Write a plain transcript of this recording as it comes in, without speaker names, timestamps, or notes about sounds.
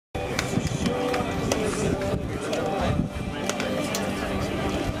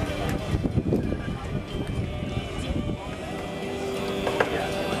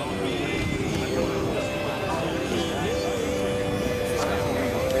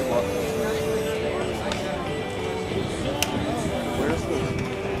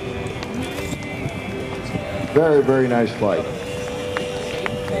Very, very nice flight.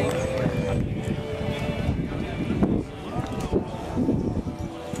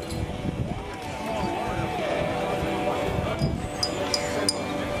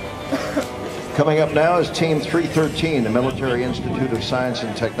 Coming up now is Team 313, the Military Institute of Science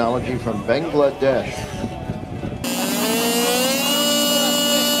and Technology from Bangladesh.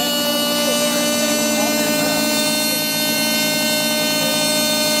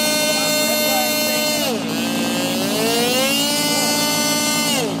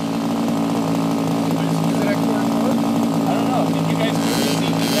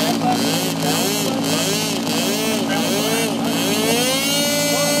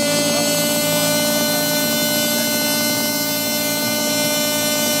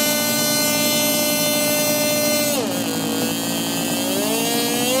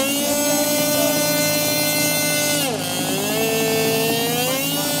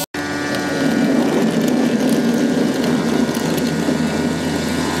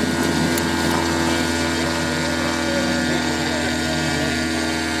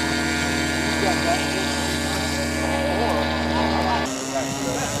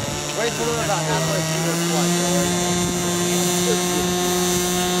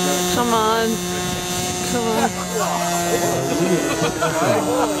 Come on. Come on.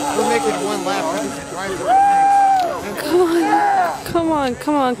 We're making one lap. Come on.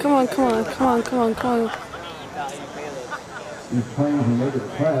 Come on. Come on. Come on. Come on. Come on. Come on. Come on. These planes are made of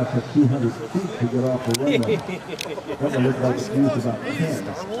class at 200 feet to get off the runway. That one looked like it used about 10.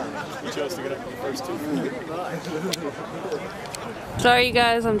 You chose to get up in the first two. Sorry, you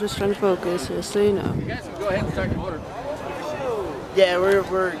guys. I'm just trying to focus, just so you know. You guys can go ahead and start the motor. Yeah, we're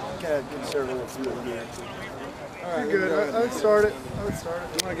kind of conservative fuel here. All right, you're good. I would start it. I would start it.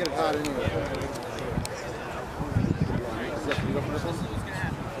 You want to get it hot anyway.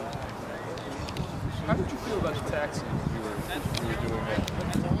 How did you feel about the taxi when you were doing that?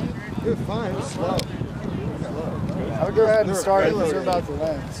 It was fine. It was slow. I'll go ahead and start it because we're about to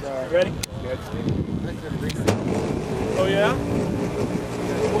land. So. Ready? Good. Oh yeah?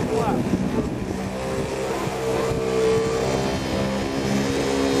 One lap.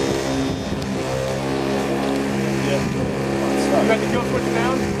 Yeah. You got the kill switch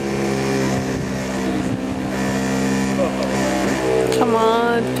down? Come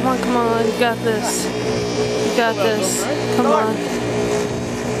on. Come on. Come on. You got this. You got this. Come on.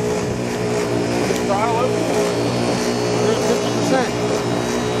 Throttle open. 50%.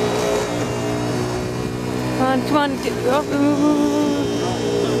 Come on. Come on.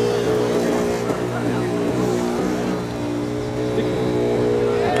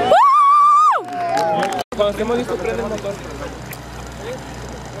 Cuando estemos listos, prende el motor.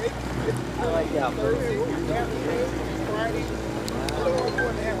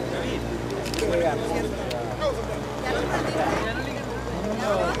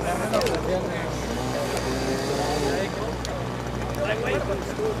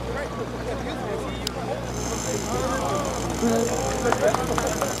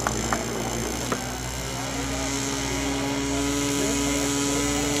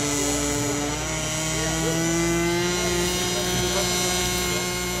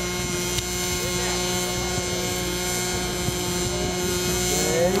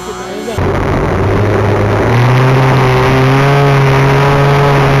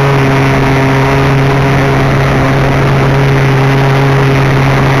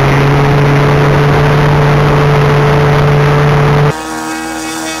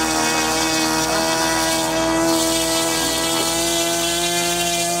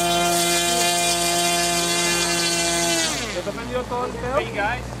 Hey you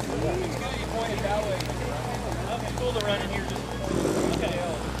guys, it's good you pointed that way. It's cool to run in here just okay.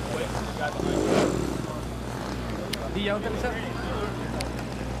 The yellow comes up.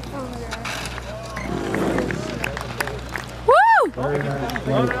 Woo!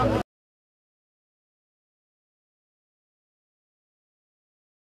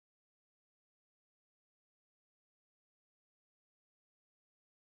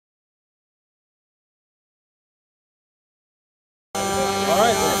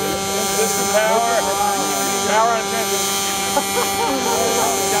 Alright, system power on transmission.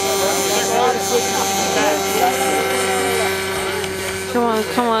 Come on,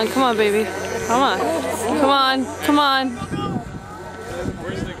 come on, come on, baby. Come on. Come on, come on.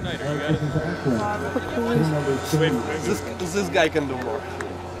 Where's the igniter? You got it? This guy can do more.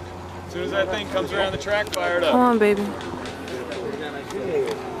 As soon as that thing comes around the track, fire it up. Come on, baby.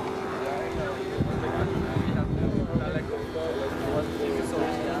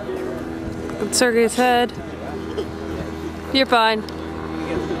 Sergey's head. You're fine.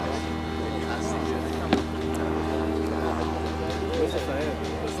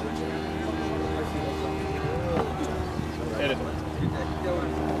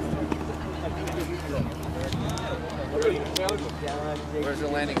 Where's the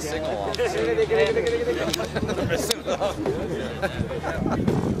landing signal officer?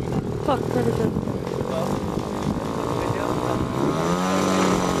 Fuck, pretty good.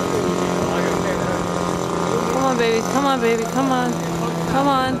 Come on, baby. Come on, baby. Come on. Come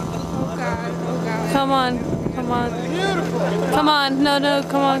on. Come on. Come on. Come on. No, no.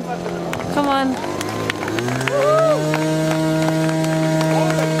 Come on. Come on.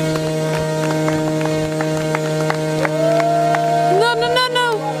 No, no, no, no.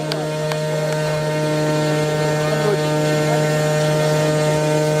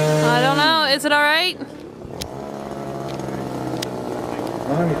 I don't know. Is it all right?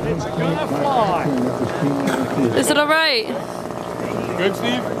 Is it all right? Good,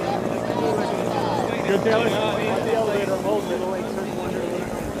 Steve? Good, Taylor?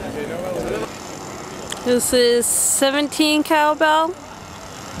 This is 17 cowbell.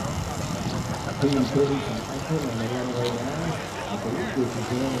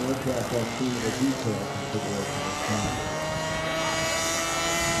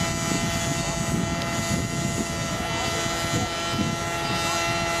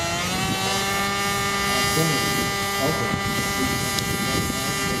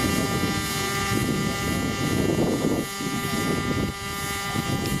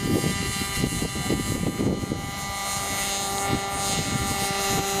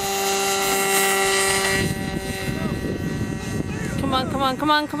 Come on, come on,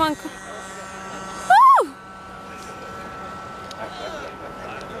 come on, come on. Woo!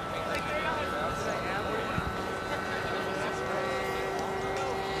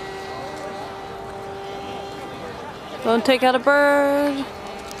 Don't take out a bird.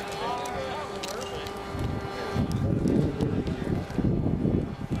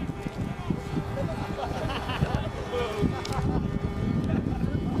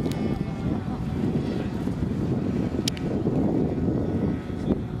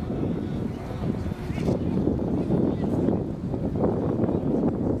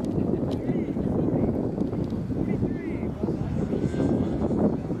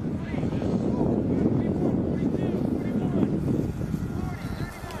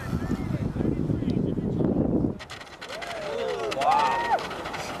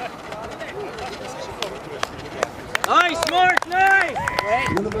 Nice, Mark, nice!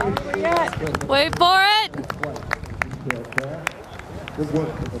 Wait for it. Good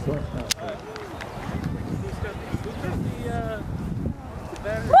work for the